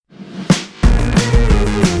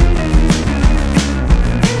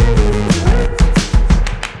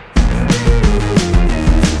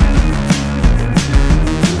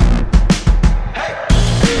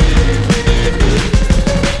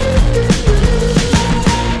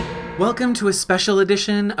Welcome to a special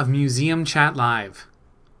edition of Museum Chat Live.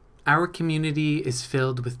 Our community is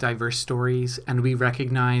filled with diverse stories, and we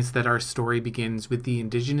recognize that our story begins with the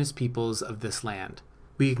indigenous peoples of this land.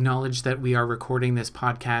 We acknowledge that we are recording this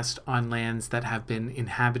podcast on lands that have been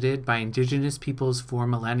inhabited by indigenous peoples for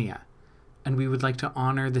millennia, and we would like to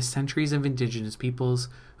honor the centuries of indigenous peoples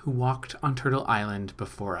who walked on Turtle Island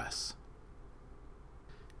before us.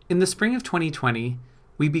 In the spring of 2020,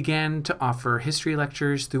 we began to offer history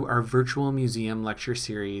lectures through our virtual museum lecture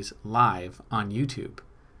series live on YouTube.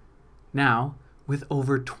 Now, with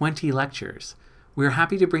over 20 lectures, we're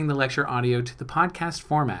happy to bring the lecture audio to the podcast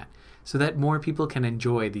format so that more people can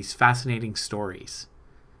enjoy these fascinating stories.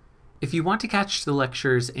 If you want to catch the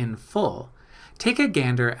lectures in full, take a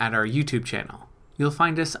gander at our YouTube channel. You'll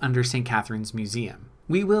find us under St. Catherine's Museum.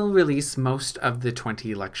 We will release most of the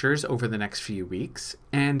 20 lectures over the next few weeks,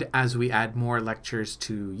 and as we add more lectures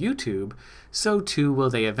to YouTube, so too will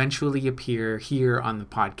they eventually appear here on the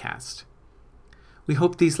podcast. We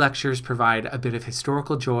hope these lectures provide a bit of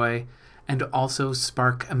historical joy and also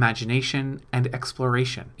spark imagination and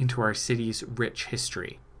exploration into our city's rich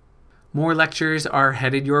history. More lectures are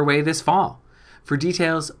headed your way this fall. For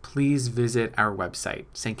details, please visit our website,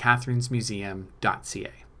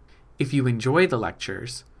 stcatherinesmuseum.ca. If you enjoy the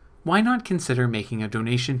lectures, why not consider making a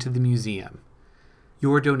donation to the museum?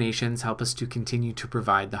 Your donations help us to continue to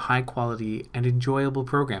provide the high quality and enjoyable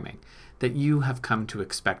programming that you have come to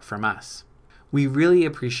expect from us. We really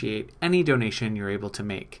appreciate any donation you're able to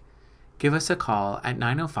make. Give us a call at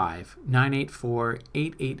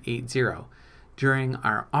 905-984-8880 during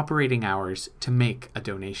our operating hours to make a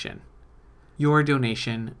donation. Your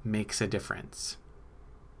donation makes a difference.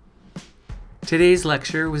 Today's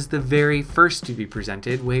lecture was the very first to be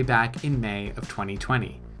presented way back in May of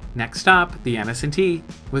 2020. Next up, the NS&T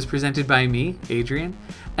was presented by me, Adrian,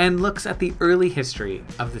 and looks at the early history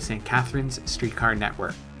of the St. Catherine's streetcar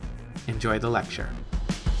network. Enjoy the lecture.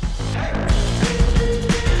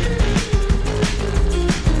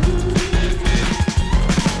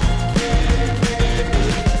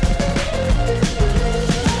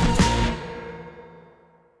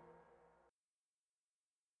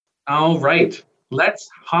 All right, let's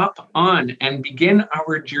hop on and begin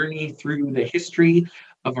our journey through the history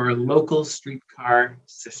of our local streetcar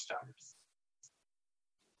systems.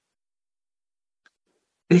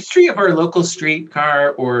 The history of our local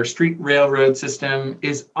streetcar or street railroad system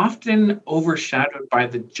is often overshadowed by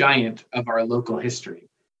the giant of our local history,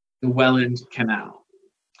 the Welland Canal.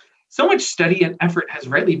 So much study and effort has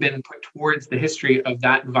rightly been put towards the history of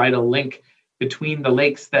that vital link between the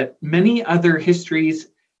lakes that many other histories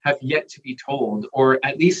have yet to be told, or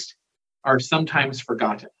at least are sometimes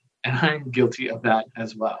forgotten. And I'm guilty of that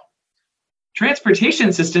as well.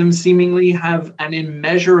 Transportation systems seemingly have an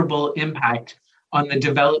immeasurable impact on the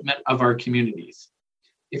development of our communities.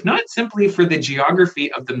 If not simply for the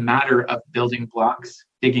geography of the matter of building blocks,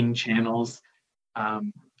 digging channels,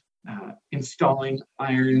 installing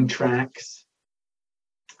iron tracks,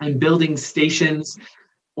 and building stations,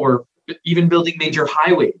 or even building major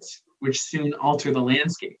highways, which soon alter the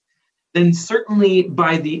landscape, then certainly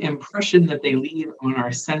by the impression that they leave on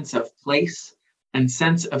our sense of place and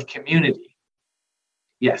sense of community.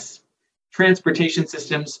 Yes, transportation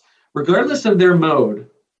systems, regardless of their mode,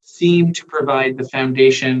 seem to provide the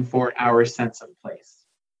foundation for our sense of place.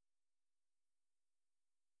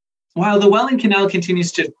 While the Welland Canal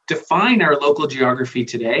continues to define our local geography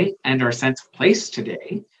today and our sense of place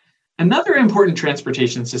today, another important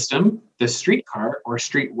transportation system, the streetcar or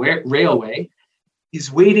street railway,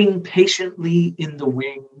 is waiting patiently in the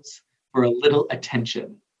wings for a little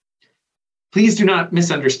attention. Please do not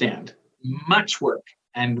misunderstand. Much work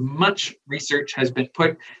and much research has been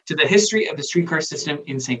put to the history of the streetcar system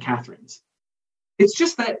in St. Catherine's. It's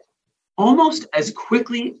just that almost as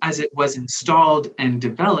quickly as it was installed and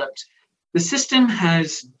developed, the system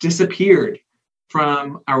has disappeared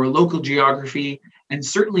from our local geography and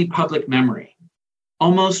certainly public memory,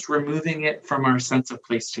 almost removing it from our sense of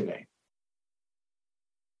place today.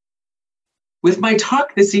 With my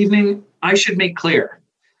talk this evening, I should make clear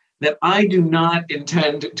that I do not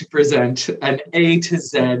intend to present an A to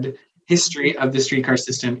Z history of the streetcar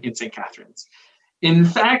system in St. Catherine's. In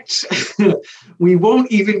fact, we won't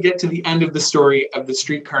even get to the end of the story of the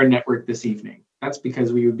streetcar network this evening. That's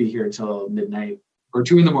because we would be here till midnight or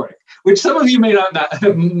 2 a.m, which some of you may not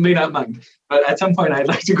mind, but at some point I'd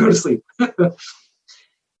like to go to sleep.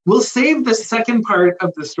 We'll save the second part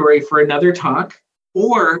of the story for another talk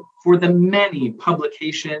or for the many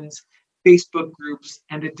publications, Facebook groups,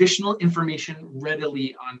 and additional information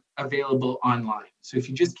readily available online. So if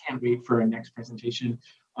you just can't wait for our next presentation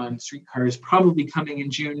on streetcars, probably coming in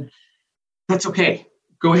June, That's okay.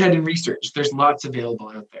 Go ahead and research. There's lots available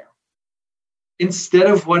out there. Instead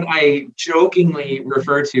of what I jokingly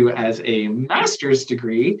refer to as a master's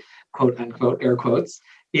degree, quote unquote, air quotes,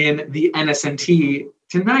 in the NS&T,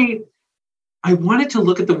 tonight, I wanted to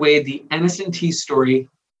look at the way the NS&T story,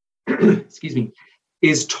 excuse me,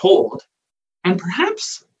 is told, and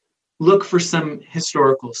perhaps look for some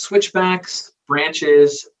historical switchbacks,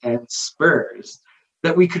 branches, and spurs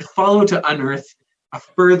that we could follow to unearth a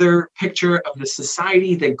further picture of the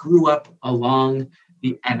society that grew up along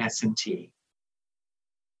the NS&T.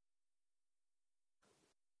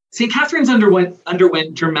 St. Catharines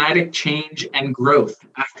underwent dramatic change and growth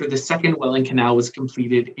after the second Welland Canal was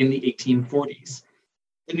completed in the 1840s.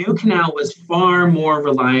 The new canal was far more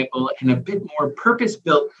reliable and a bit more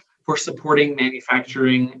purpose-built for supporting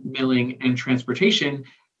manufacturing, milling, and transportation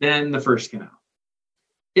than the first canal.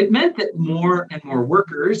 It meant that more and more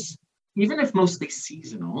workers, even if mostly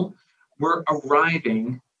seasonal, were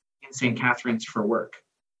arriving in St. Catharines for work.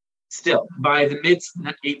 Still, by the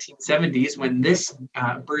mid-1870s, when this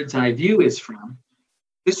bird's eye view is from,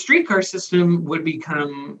 the streetcar system would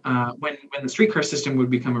become, when the streetcar system would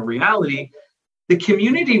become a reality, the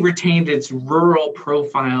community retained its rural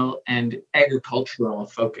profile and agricultural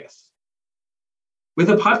focus. With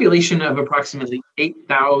a population of approximately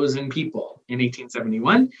 8,000 people in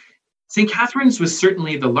 1871, St. Catharines was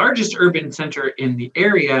certainly the largest urban center in the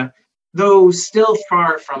area, though still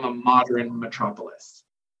far from a modern metropolis.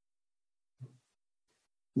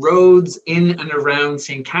 Roads in and around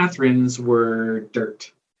St. Catharines were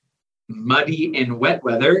dirt, muddy in wet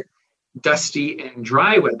weather, dusty in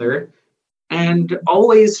dry weather, and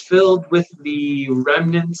always filled with the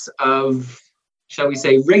remnants of, shall we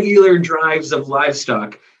say, regular drives of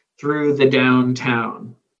livestock through the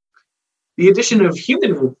downtown. The addition of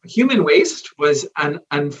human waste was an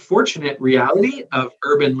unfortunate reality of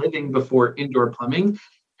urban living before indoor plumbing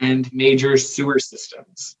and major sewer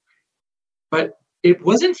systems. But it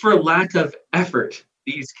wasn't for lack of effort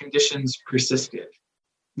these conditions persisted.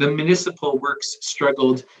 The municipal works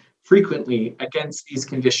struggled frequently against these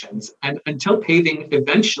conditions, and until paving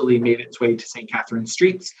eventually made its way to St. Catharines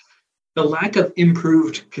streets, the lack of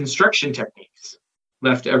improved construction techniques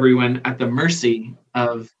left everyone at the mercy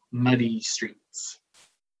of muddy streets.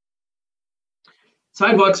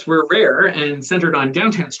 Sidewalks were rare and centered on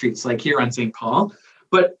downtown streets like here on St. Paul,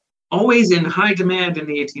 but always in high demand in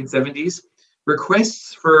the 1870s.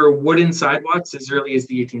 Requests for wooden sidewalks as early as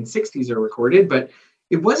the 1860s are recorded, but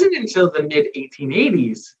it wasn't until the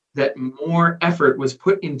mid-1880s that more effort was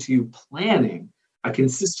put into planning a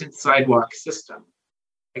consistent sidewalk system.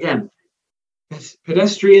 Again,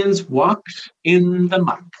 pedestrians walked in the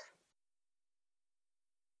muck.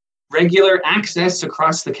 Regular access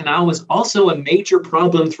across the canal was also a major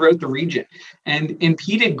problem throughout the region and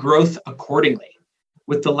impeded growth accordingly.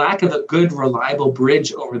 With the lack of a good, reliable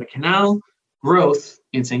bridge over the canal, growth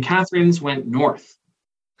in St. Catharines went north.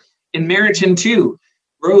 In Meryton, too,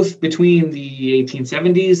 growth between the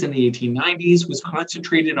 1870s and the 1890s was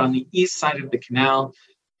concentrated on the east side of the canal,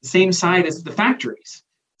 the same side as the factories,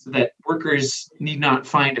 so that workers need not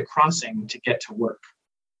find a crossing to get to work.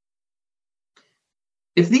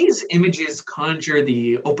 If these images conjure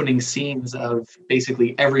the opening scenes of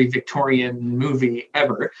basically every Victorian movie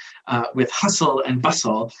ever, with hustle and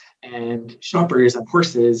bustle and shoppers and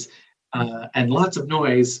horses, and lots of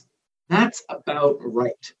noise, that's about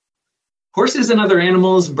right. Horses and other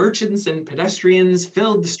animals, merchants and pedestrians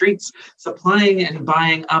filled the streets, supplying and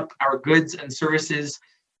buying up our goods and services,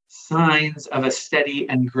 signs of a steady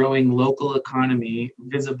and growing local economy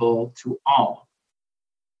visible to all.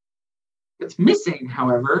 What's missing,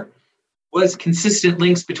 however, was consistent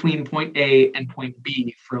links between point A and point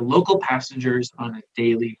B for local passengers on a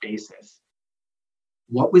daily basis.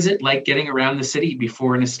 What was it like getting around the city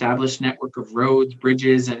before an established network of roads,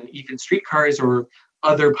 bridges, and even streetcars or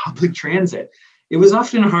other public transit? It was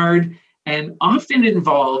often hard and often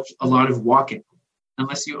involved a lot of walking,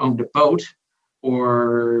 unless you owned a boat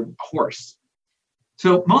or a horse.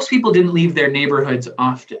 So most people didn't leave their neighborhoods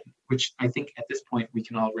often, which I think at this point we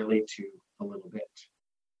can all relate to a little bit.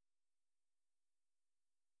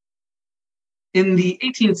 In the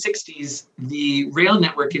 1860s, the rail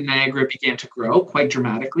network in Niagara began to grow quite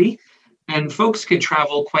dramatically, and folks could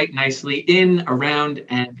travel quite nicely in, around,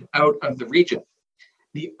 and out of the region.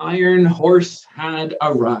 The Iron Horse had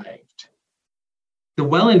arrived. The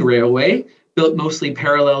Welland Railway, built mostly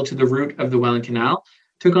parallel to the route of the Welland Canal,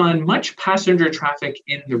 took on much passenger traffic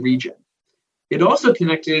in the region. It also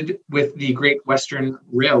connected with the Great Western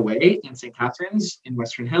Railway in St. Catharines, in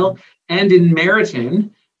Western Hill, and in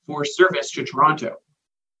Meryton for service to Toronto.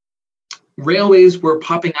 railways were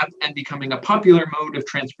popping up and becoming a popular mode of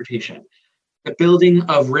transportation. The building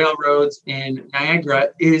of railroads in Niagara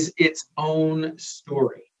is its own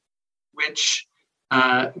story, which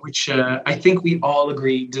I think we all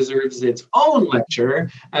agree deserves its own lecture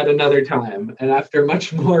at another time and after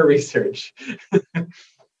much more research.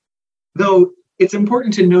 Though it's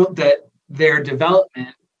important to note that their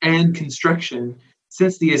development and construction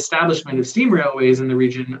since the establishment of steam railways in the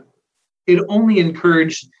region, it only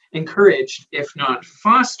encouraged, if not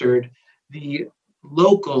fostered, the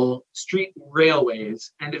local street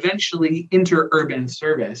railways and eventually interurban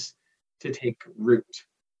service to take root.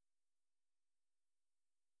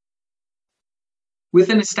 With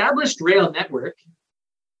an established rail network,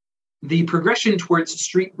 the progression towards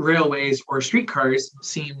street railways or streetcars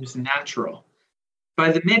seems natural.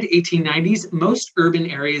 By the mid-1890s, most urban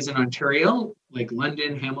areas in Ontario, like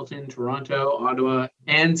London, Hamilton, Toronto, Ottawa,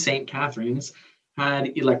 and St. Catharines,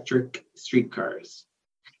 had electric streetcars.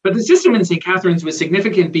 But the system in St. Catharines was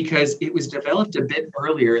significant because it was developed a bit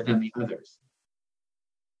earlier than the others.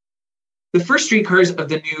 The first streetcars of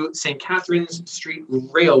the new St. Catharines Street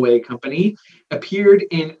Railway Company appeared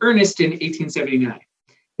in earnest in 1879.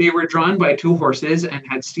 They were drawn by 2 horses and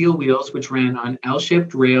had steel wheels which ran on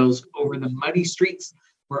L-shaped rails over the muddy streets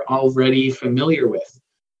we're already familiar with.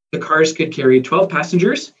 The cars could carry 12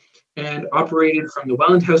 passengers and operated from the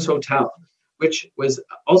Welland House Hotel, which was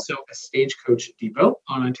also a stagecoach depot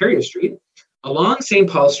on Ontario Street, along St.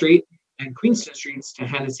 Paul Street and Queenston Streets to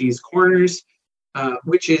Hennessy's Corners,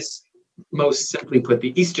 which is, most simply put,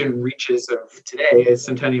 the eastern reaches of today is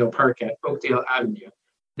Centennial Park at Oakdale Avenue,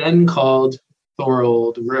 then called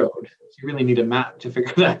Thorold Road. So you really need a map to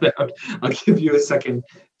figure that out. I'll give you a second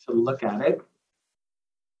to look at it.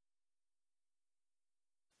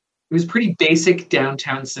 It was a pretty basic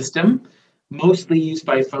downtown system, mostly used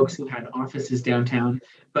by folks who had offices downtown,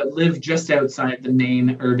 but lived just outside the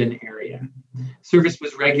main urban area. Service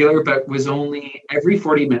was regular, but was only every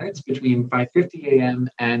 40 minutes between 5:50 a.m.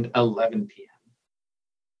 and 11 p.m.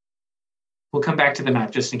 We'll come back to the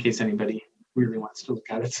map just in case anybody really wants to look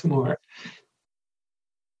at it some more.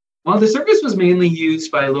 While the service was mainly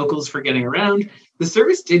used by locals for getting around, the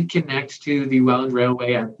service did connect to the Welland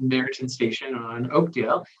Railway at Meryton Station on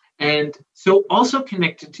Oakdale, and so also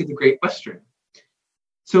connected to the Great Western.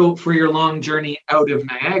 So for your long journey out of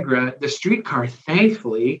Niagara, the streetcar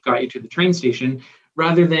thankfully got you to the train station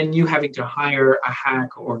rather than you having to hire a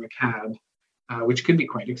hack or a cab, which could be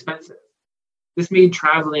quite expensive. This made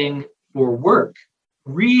traveling for work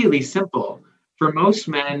really simple for most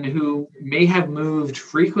men who may have moved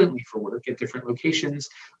frequently for work at different locations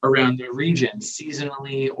around the region,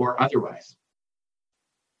 seasonally or otherwise.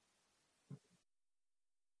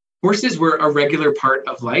 Horses were a regular part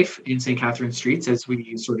of life in St. Catharines Streets, as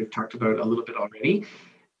we sort of talked about a little bit already,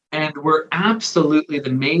 and were absolutely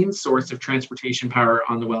the main source of transportation power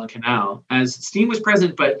on the Welland Canal, as steam was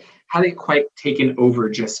present but hadn't quite taken over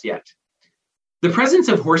just yet. The presence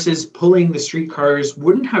of horses pulling the streetcars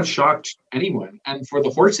wouldn't have shocked anyone, and for the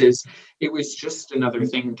horses, it was just another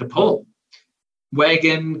thing to pull.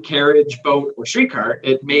 Wagon, carriage, boat, or streetcar,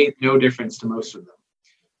 it made no difference to most of them.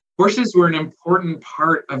 Horses were an important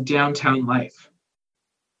part of downtown life.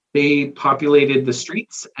 They populated the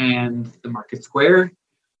streets and the market square,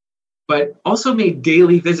 but also made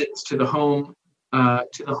daily visits to homes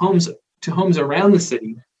around the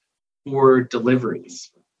city for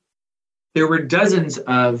deliveries. There were dozens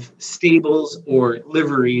of stables or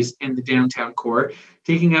liveries in the downtown core,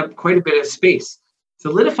 taking up quite a bit of space,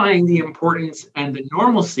 solidifying the importance and the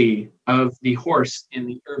normalcy of the horse in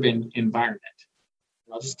the urban environment.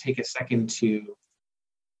 I'll just take a second to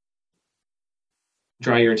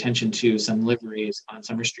draw your attention to some liveries on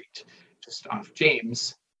Summer Street, just off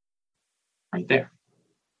James, right there.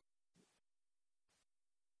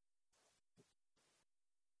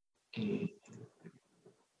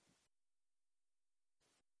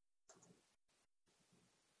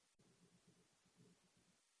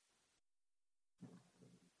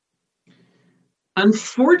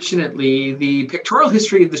 Unfortunately, the pictorial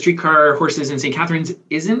history of the streetcar horses in St. Catharines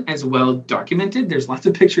isn't as well documented. There's lots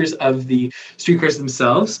of pictures of the streetcars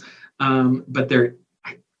themselves, but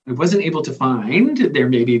I wasn't able to find, there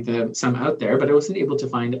may be some out there, but I wasn't able to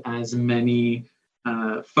find as many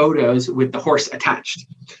photos with the horse attached.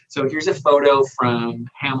 So here's a photo from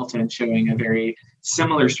Hamilton showing a very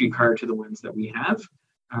similar streetcar to the ones that we have,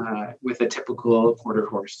 with a typical quarter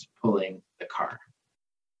horse pulling the car.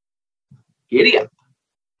 Giddy up.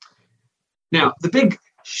 Now, the big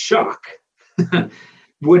shock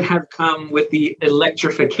would have come with the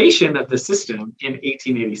electrification of the system in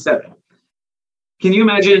 1887. Can you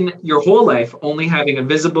imagine your whole life only having a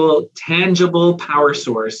visible, tangible power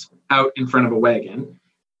source out in front of a wagon,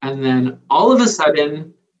 and then all of a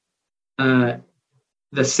sudden, uh,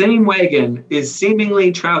 the same wagon is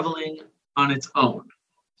seemingly traveling on its own?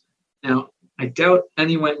 Now, I doubt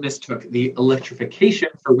anyone mistook the electrification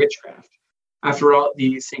for witchcraft. After all,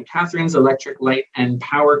 the St. Catharines Electric Light and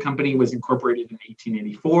Power Company was incorporated in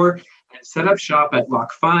 1884 and set up shop at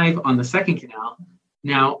Lock 5 on the Second Canal,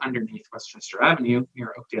 now underneath Westchester Avenue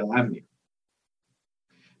near Oakdale Avenue.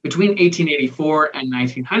 Between 1884 and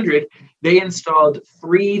 1900, they installed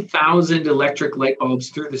 3,000 electric light bulbs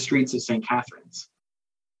through the streets of St. Catharines.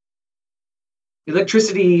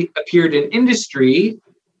 Electricity appeared in industry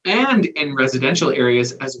and in residential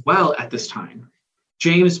areas as well at this time.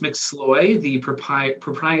 James McSloy, the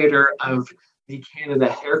proprietor of the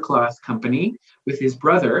Canada Haircloth Company, with his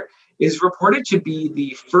brother, is reported to be the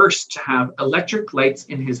first to have electric lights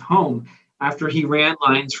in his home after he ran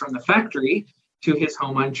lines from the factory to his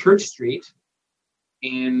home on Church Street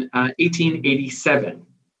in 1887.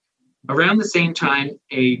 Around the same time,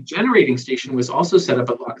 a generating station was also set up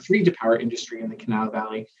at Lock 3 to power industry in the Canal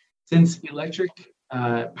Valley, since electric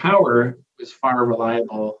power was far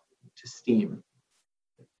reliable to steam.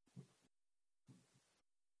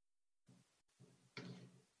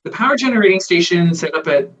 The power generating station set up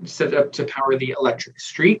to power the electric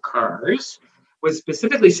streetcars was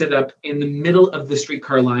specifically set up in the middle of the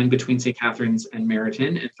streetcar line between St. Catharines and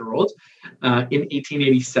Meriton and Thorold in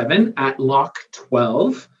 1887 at Lock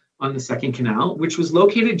 12 on the Second Canal, which was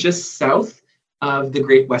located just south of the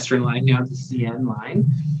Great Western Line, now the CN line,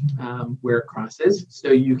 where it crosses. So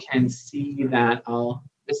you can see that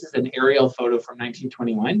this is an aerial photo from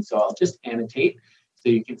 1921, so I'll just annotate. So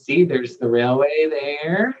you can see there's the railway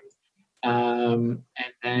there. And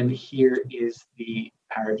then here is the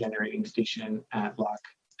power generating station at Lock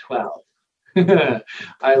 12.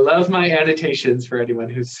 I love my annotations for anyone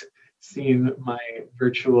who's seen my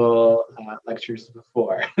virtual lectures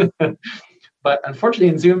before. But unfortunately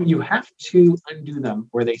in Zoom, you have to undo them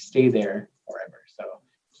or they stay there forever. So I'm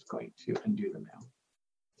just going to undo them now.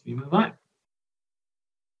 So we move on.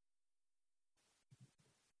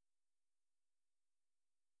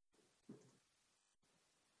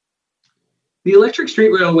 The electric street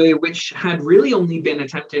railway, which had really only been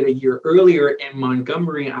attempted a year earlier in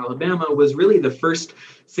Montgomery, Alabama, was really the first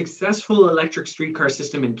successful electric streetcar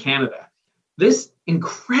system in Canada. This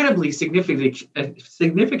incredibly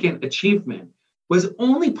significant achievement was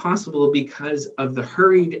only possible because of the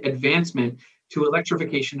hurried advancement to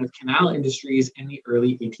electrification of canal industries in the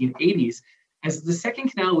early 1880s, as the Second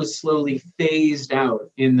Canal was slowly phased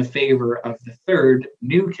out in the favor of the third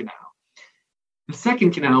new canal. The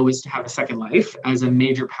Second Canal was to have a second life as a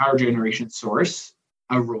major power generation source,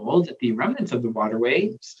 a role that the remnants of the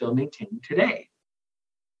waterway still maintain today.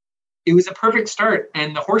 It was a perfect start,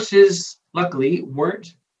 and the horses, luckily,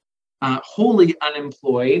 weren't wholly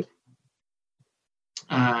unemployed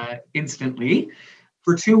instantly.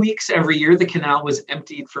 For 2 weeks every year, the canal was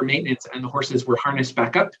emptied for maintenance, and the horses were harnessed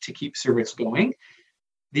back up to keep service going.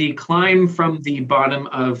 The climb from the bottom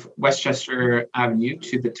of Westchester Avenue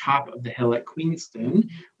to the top of the hill at Queenston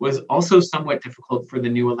was also somewhat difficult for the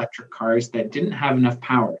new electric cars that didn't have enough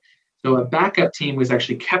power. So a backup team was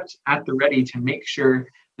actually kept at the ready to make sure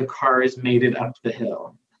the cars made it up the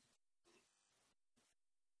hill.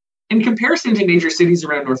 In comparison to major cities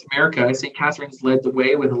around North America, St. Catharines led the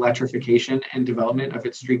way with electrification and development of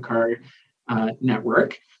its streetcar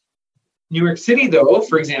network. New York City, though,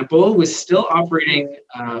 for example, was still operating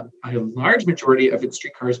a large majority of its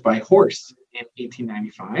streetcars by horse in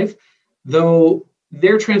 1895, though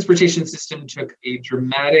their transportation system took a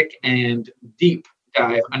dramatic and deep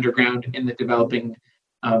dive underground in the developing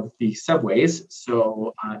of the subways.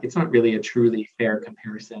 So it's not really a truly fair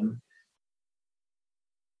comparison.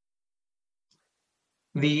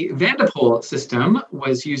 The Vandepol system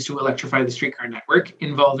was used to electrify the streetcar network,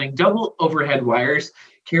 involving double overhead wires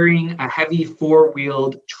carrying a heavy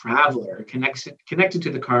four-wheeled traveler connected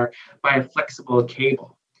to the car by a flexible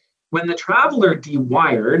cable. When the traveler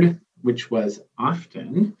dewired, which was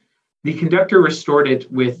often, the conductor restored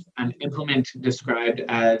it with an implement described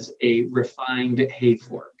as a refined hay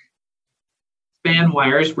fork. Span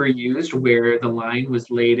wires were used where the line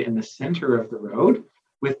was laid in the center of the road,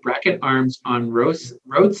 with bracket arms on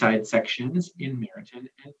roadside sections in Meriton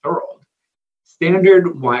and Thorold.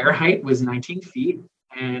 Standard wire height was 19 feet,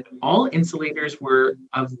 and all insulators were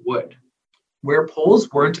of wood. Where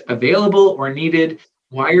poles weren't available or needed,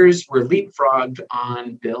 wires were leapfrogged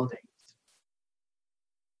on buildings.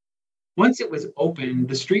 Once it was open,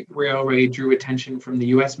 the street railway drew attention from the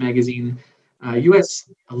US magazine a US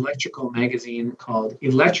electrical magazine called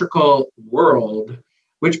Electrical World,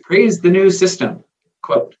 which praised the new system.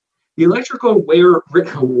 Quote, the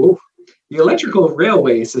the electrical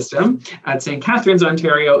railway system at St. Catharines,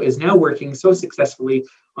 Ontario is now working so successfully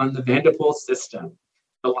on the Vanderpool system.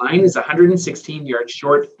 The line is 116 yards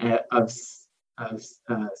short of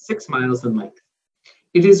 6 miles in length.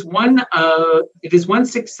 It is one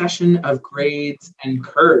succession of grades and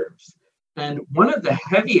curves, and one of the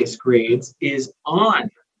heaviest grades is on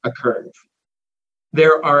a curve.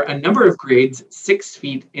 There are a number of grades 6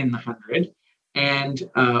 feet in the 100, and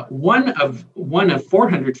one of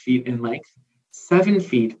 400 feet in length, 7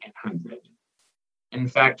 feet in 100. In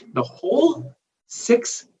fact, the whole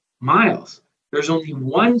 6 miles, there's only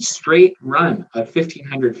one straight run of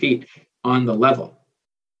 1,500 feet on the level.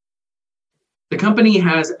 The company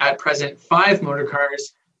has at present 5 motor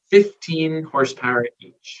cars, 15 horsepower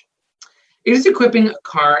each. It is equipping a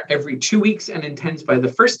car every 2 weeks and intends by the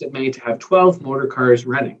 1st of May to have 12 motor cars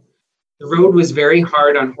running. The road was very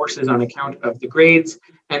hard on horses on account of the grades,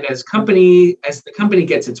 and as the company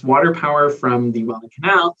gets its water power from the Welland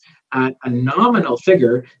Canal at a nominal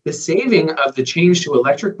figure, the saving of the change to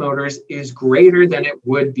electric motors is greater than it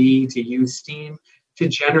would be to use steam to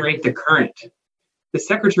generate the current. The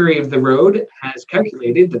Secretary of the Road has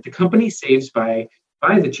calculated that the company saves by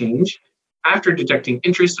the change, after deducting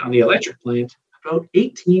interest on the electric plant, about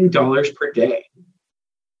 $18 per day.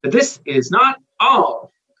 But this is not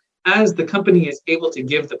all. As the company is able to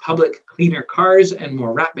give the public cleaner cars and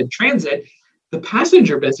more rapid transit, the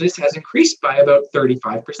passenger business has increased by about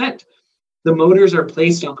 35%. The motors are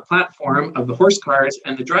placed on the platform of the horse cars,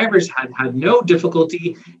 and the drivers had no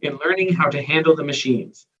difficulty in learning how to handle the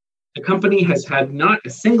machines. The company has had not a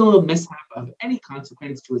single mishap of any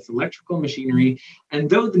consequence to its electrical machinery, and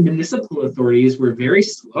though the municipal authorities were very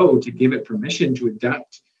slow to give it permission to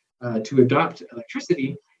adopt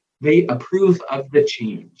electricity, they approve of the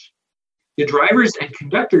change. The drivers and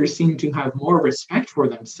conductors seem to have more respect for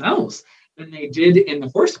themselves than they did in the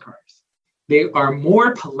horse cars. They are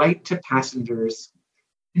more polite to passengers.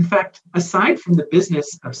 In fact, aside from the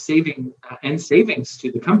business of savings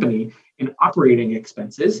to the company in operating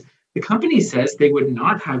expenses, the company says they would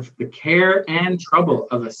not have the care and trouble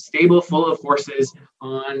of a stable full of horses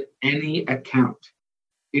on any account.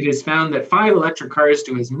 It is found that 5 electric cars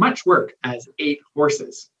do as much work as 8 horse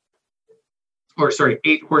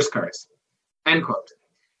cars. End quote.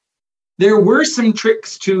 There were some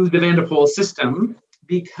tricks to the Vanderpool system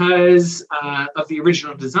because of the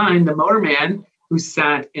original design. The motorman who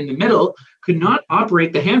sat in the middle could not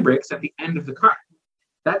operate the handbrakes at the end of the car.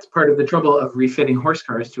 That's part of the trouble of refitting horse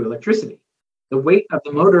cars to electricity. The weight of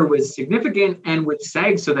the motor was significant and would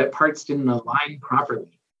sag so that parts didn't align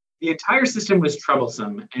properly. The entire system was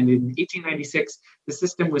troublesome, and in 1896, the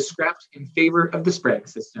system was scrapped in favor of the Sprague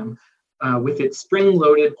system, with its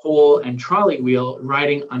spring-loaded pole and trolley wheel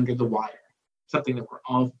riding under the wire, something that we're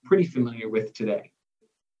all pretty familiar with today.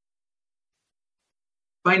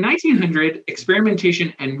 By 1900,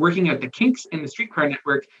 experimentation and working out the kinks in the streetcar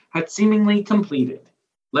network had seemingly completed.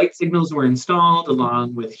 Light signals were installed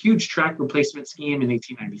along with huge track replacement scheme in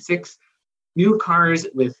 1896. New cars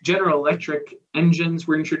with General Electric engines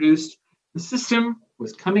were introduced. The system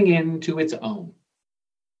was coming into its own.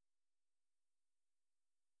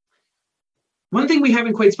 One thing we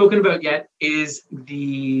haven't quite spoken about yet is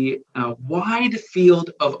the wide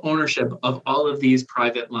field of ownership of all of these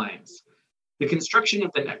private lines. The construction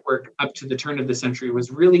of the network up to the turn of the century was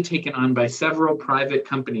really taken on by several private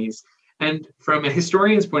companies. And from a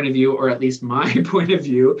historian's point of view, or at least my point of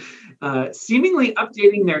view, seemingly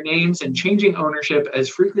updating their names and changing ownership as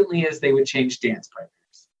frequently as they would change dance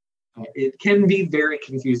partners. It can be very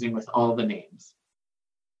confusing with all the names.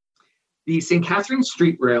 The St. Catharines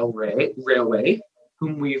Street Railway,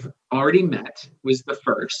 whom we've already met, was the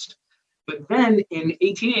first, but then in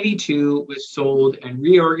 1882 was sold and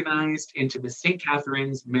reorganized into the St.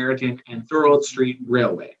 Catharines, Meriton, and Thorold Street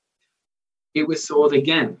Railway. It was sold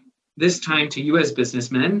again, this time to US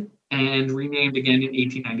businessmen, and renamed again in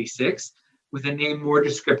 1896 with a name more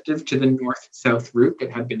descriptive to the north-south route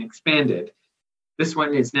that had been expanded. This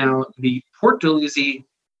one is now the Port Dalhousie,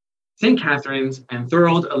 St. Catharines, and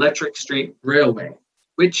Thorold Electric Street Railway,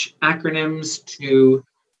 which acronyms to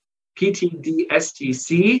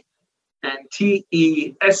PTDSTC and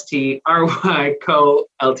TESTRY Co.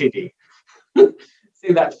 Ltd.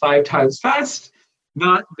 Say that 5 times fast,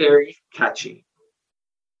 not very catchy.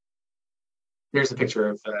 There's a picture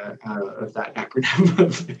of that acronym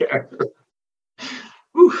up there.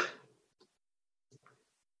 Whew.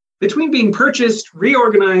 Between being purchased,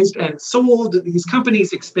 reorganized, and sold, these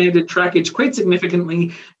companies expanded trackage quite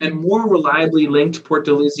significantly and more reliably linked Port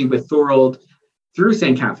Dalhousie with Thorold through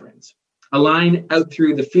St. Catharines. A line out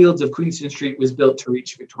through the fields of Queenston Street was built to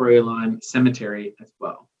reach Victoria Lawn Cemetery as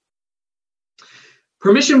well.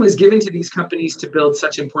 Permission was given to these companies to build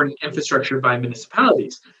such important infrastructure by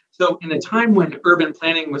municipalities. So in a time when urban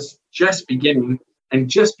planning was just beginning and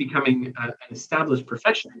just becoming an established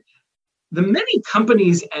profession, the many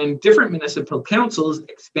companies and different municipal councils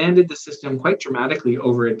expanded the system quite dramatically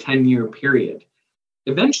over a 10-year period.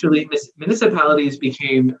 Eventually, municipalities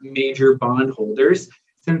became major bondholders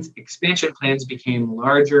since expansion plans became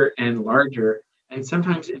larger and larger and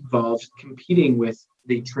sometimes involved competing with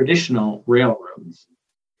the traditional railroads.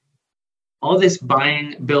 All this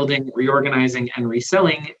buying, building, reorganizing, and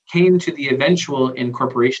reselling came to the eventual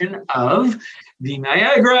incorporation of the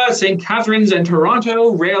Niagara, St. Catharines, and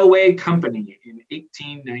Toronto Railway Company in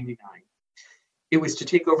 1899. It was to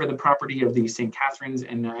take over the property of the St. Catharines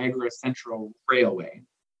and Niagara Central Railway.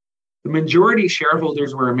 The majority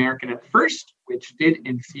shareholders were American at first, which did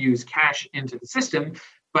infuse cash into the system,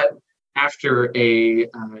 but after a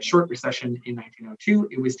short recession in 1902,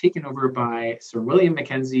 it was taken over by Sir William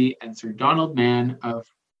Mackenzie and Sir Donald Mann of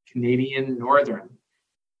Canadian Northern.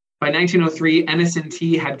 By 1903,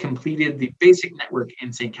 NS&T had completed the basic network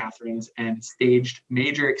in St. Catharines and staged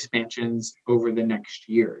major expansions over the next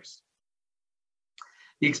years.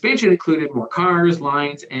 The expansion included more cars,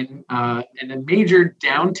 lines, and a major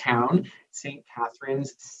downtown St.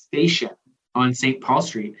 Catharines station on St. Paul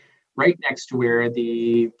Street, right next to where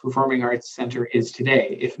the Performing Arts Center is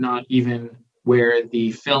today, if not even where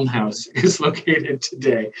the film house is located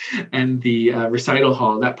today, and the recital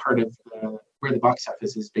hall, that part of where the box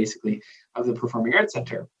office is basically of the Performing Arts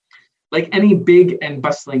Center. Like any big and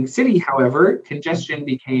bustling city, however, congestion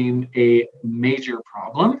became a major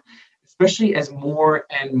problem, especially as more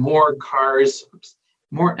and more cars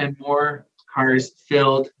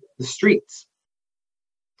filled the streets.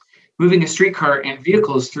 Moving a streetcar and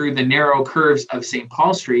vehicles through the narrow curves of St.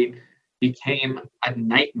 Paul Street became a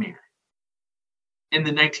nightmare. In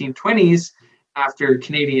the 1920s, after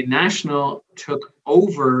Canadian National took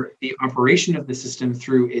over the operation of the system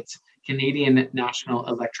through its Canadian National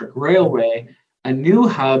Electric Railway, a new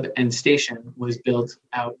hub and station was built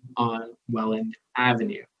out on Welland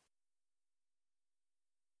Avenue.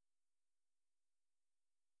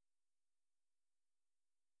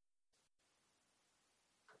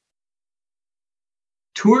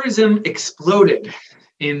 Tourism exploded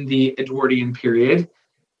in the Edwardian period.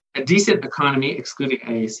 A decent economy, excluding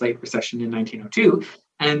a slight recession in 1902,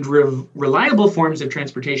 and reliable forms of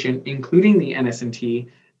transportation, including the NS&T,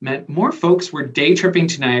 meant more folks were day tripping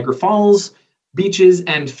to Niagara Falls, beaches,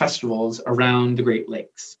 and festivals around the Great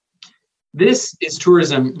Lakes. This is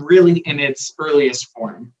tourism really in its earliest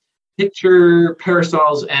form. Picture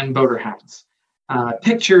parasols and boater hats.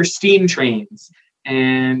 Picture steam trains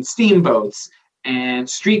and steamboats and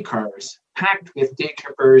streetcars packed with day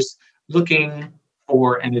trippers looking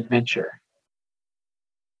for an adventure.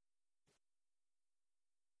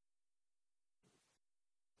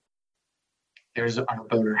 There's our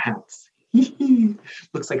boater hats.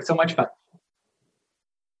 Looks like so much fun.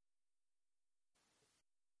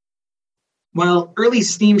 While early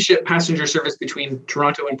steamship passenger service between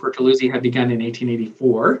Toronto and Port Dalhousie had begun in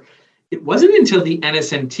 1884, it wasn't until the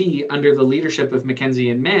NS&T, under the leadership of Mackenzie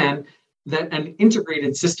and Mann, that an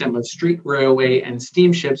integrated system of street railway and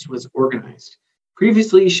steamships was organized.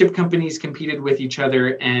 Previously, ship companies competed with each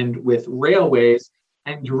other and with railways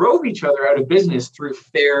and drove each other out of business through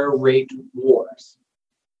fare rate wars.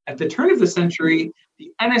 At the turn of the century,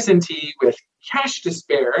 the NS&T, with cash to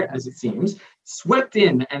spare, as it seems, swept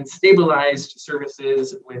in and stabilized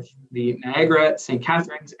services with the Niagara, St.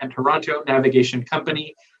 Catharines, and Toronto Navigation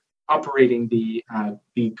Company, operating the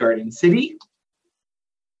Garden City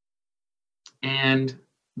and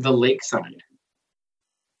the Lakeside.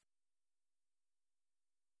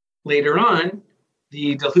 Later on,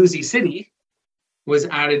 the Dalhousie City was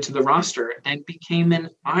added to the roster and became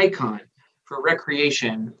an icon for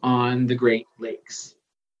recreation on the Great Lakes.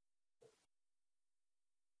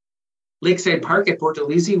 Lakeside Park at Port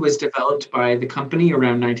Dalhousie was developed by the company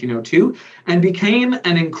around 1902 and became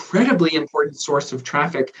an incredibly important source of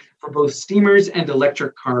traffic for both steamers and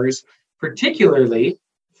electric cars, particularly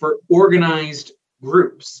for organized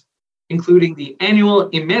groups, including the annual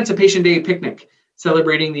Emancipation Day picnic,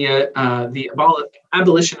 celebrating the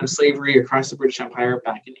abolition of slavery across the British Empire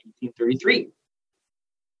back in 1833.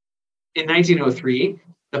 In 1903,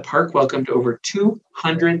 the park welcomed over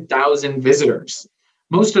 200,000 visitors,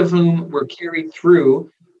 most of whom were carried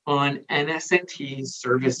through on NS&T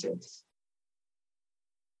services.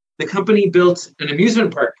 The company built an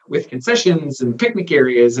amusement park with concessions and picnic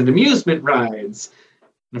areas and amusement rides.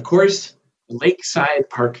 And of course, the Lakeside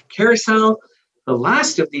Park Carousel, the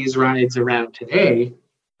last of these rides around today,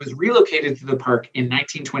 was relocated to the park in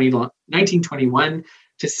 1921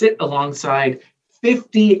 to sit alongside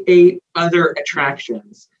 58 other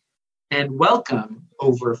attractions and welcome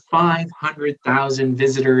over 500,000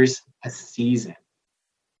 visitors a season.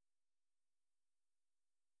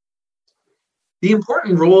 The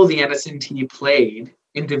important role the NS&T played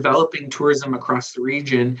in developing tourism across the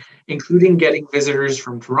region, including getting visitors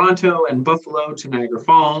from Toronto and Buffalo to Niagara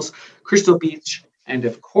Falls, Crystal Beach, and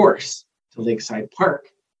of course, to Lakeside Park,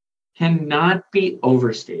 cannot be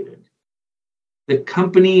overstated. The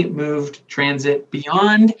company moved transit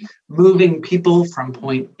beyond moving people from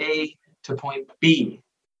point A to point B.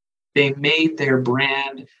 They made their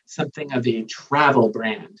brand something of a travel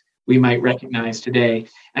brand we might recognize today,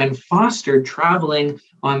 and fostered traveling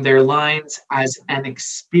on their lines as an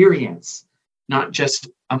experience, not just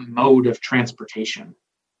a mode of transportation.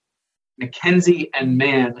 Mackenzie and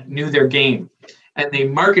Mann knew their game, and they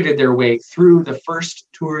marketed their way through the first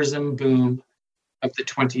tourism boom of the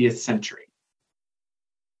 20th century.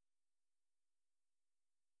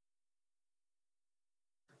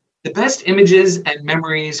 The best images and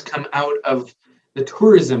memories come out of the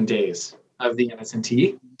tourism days of the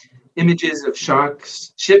NS&T. Images of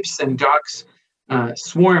ships and docks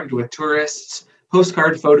swarmed with tourists,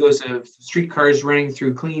 postcard photos of streetcars running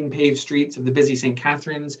through clean paved streets of the busy St.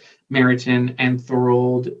 Catharines, Meriton, and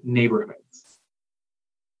Thorold neighborhoods.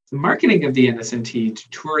 The marketing of the NS&T to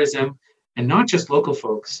tourism, and not just local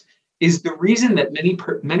folks, is the reason that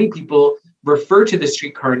many people refer to the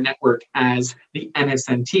streetcar network as the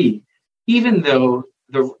NS&T, even though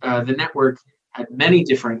the network had many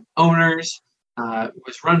different owners,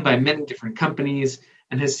 was run by many different companies,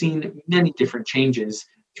 and has seen many different changes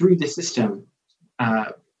through the system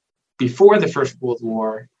before the First World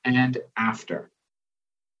War and after.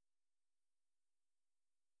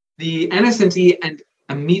 The NS&T, and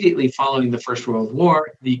immediately following the First World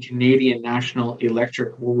War, the Canadian National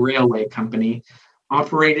Electric Railway Company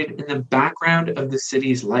operated in the background of the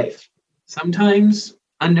city's life, sometimes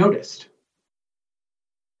unnoticed.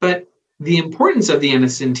 But the importance of the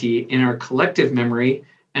NS&T in our collective memory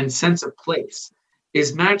and sense of place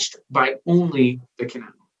is matched by only the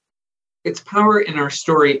canal. Its power in our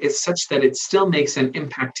story is such that it still makes an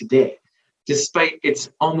impact today, despite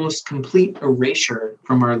its almost complete erasure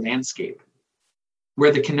from our landscape.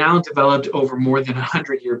 Where the canal developed over more than a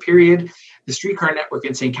 100-year period, the streetcar network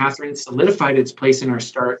in St. Catharines solidified its place in our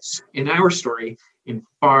story in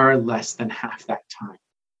far less than half that time.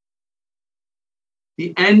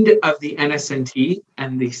 The end of the NS&T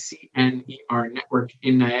and the CNER network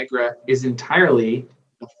in Niagara is entirely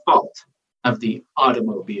the fault of the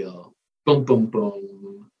automobile. Boom, boom,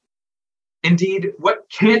 boom. Indeed, what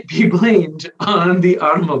can't be blamed on the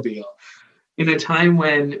automobile? In a time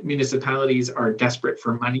when municipalities are desperate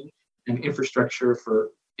for money and infrastructure for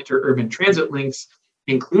interurban transit links,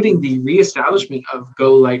 including the reestablishment of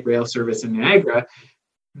GO Light Rail service in Niagara,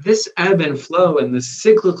 this ebb and flow and the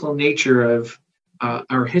cyclical nature of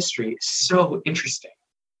our history is so interesting.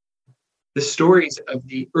 The stories of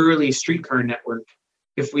the early streetcar network,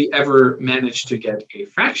 if we ever managed to get a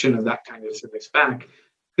fraction of that kind of service back,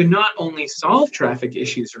 could not only solve traffic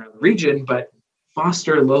issues around the region, but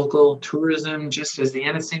foster local tourism just as the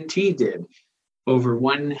NS&T did over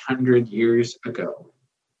 100 years ago.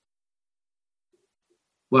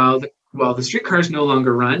 While the streetcars no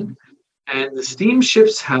longer run and the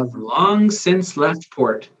steamships have long since left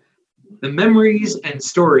port, the memories and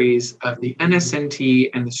stories of the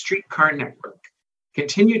NS&T and the streetcar network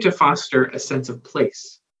continue to foster a sense of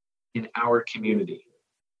place in our community.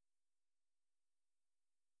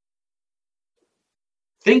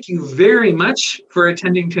 Thank you very much for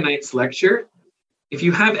attending tonight's lecture. If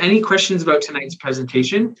you have any questions about tonight's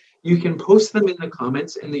presentation, you can post them in the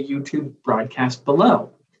comments in the YouTube broadcast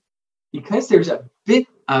below. Because there's a bit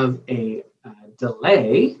of a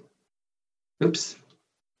delay,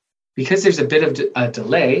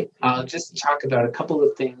 I'll just talk about a couple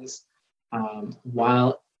of things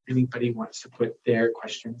while anybody wants to put their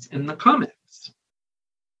questions in the comments.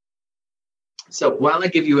 So while I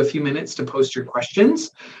give you a few minutes to post your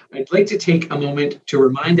questions, I'd like to take a moment to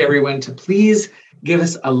remind everyone to please give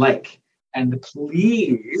us a like and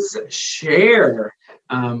please share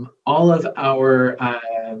all of our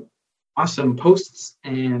awesome posts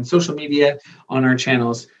and social media on our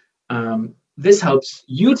channels. This helps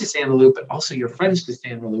you to stay in the loop, but also your friends to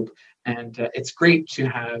stay in the loop And it's great to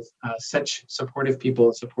have such supportive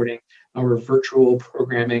people supporting our virtual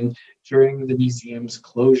programming during the museum's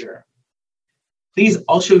closure. Please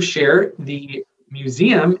also share the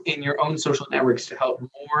museum in your own social networks to help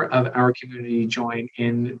more of our community join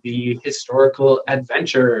in the historical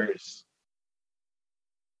adventures.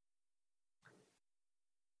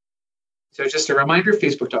 So just a reminder,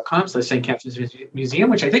 facebook.com/St. Catherine's Museum,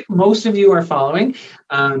 which I think most of you are following.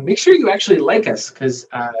 Make sure you actually like us, because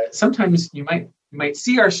sometimes you might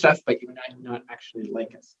see our stuff, but you might not actually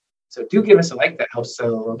like us. So do give us a like, that helps a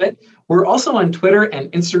little bit. We're also on Twitter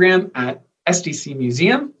and Instagram at SDC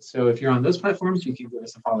Museum. So if you're on those platforms, you can give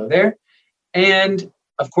us a follow there. And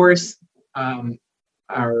of course,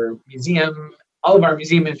 our museum, all of our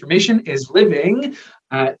museum information is living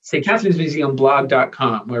at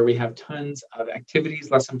stcatherinesmuseumblog.com, where we have tons of activities,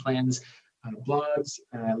 lesson plans, blogs,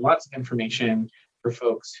 lots of information for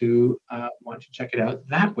folks who want to check it out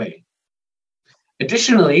that way.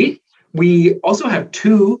 Additionally, we also have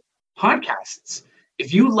 2 podcasts.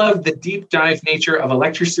 If you love the deep dive nature of a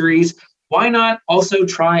lecture series, why not also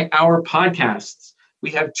try our podcasts?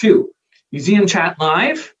 We have 2, Museum Chat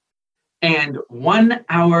Live and 1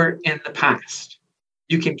 Hour in the Past.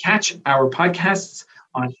 You can catch our podcasts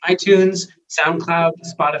on iTunes, SoundCloud,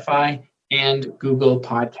 Spotify, and Google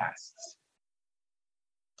Podcasts.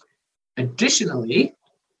 Additionally,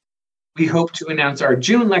 we hope to announce our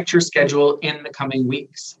June lecture schedule in the coming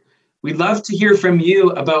weeks. We'd love to hear from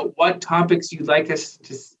you about what topics you'd like us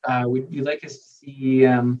to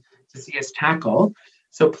see us tackle.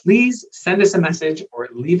 So please send us a message or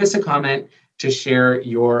leave us a comment to share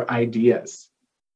your ideas.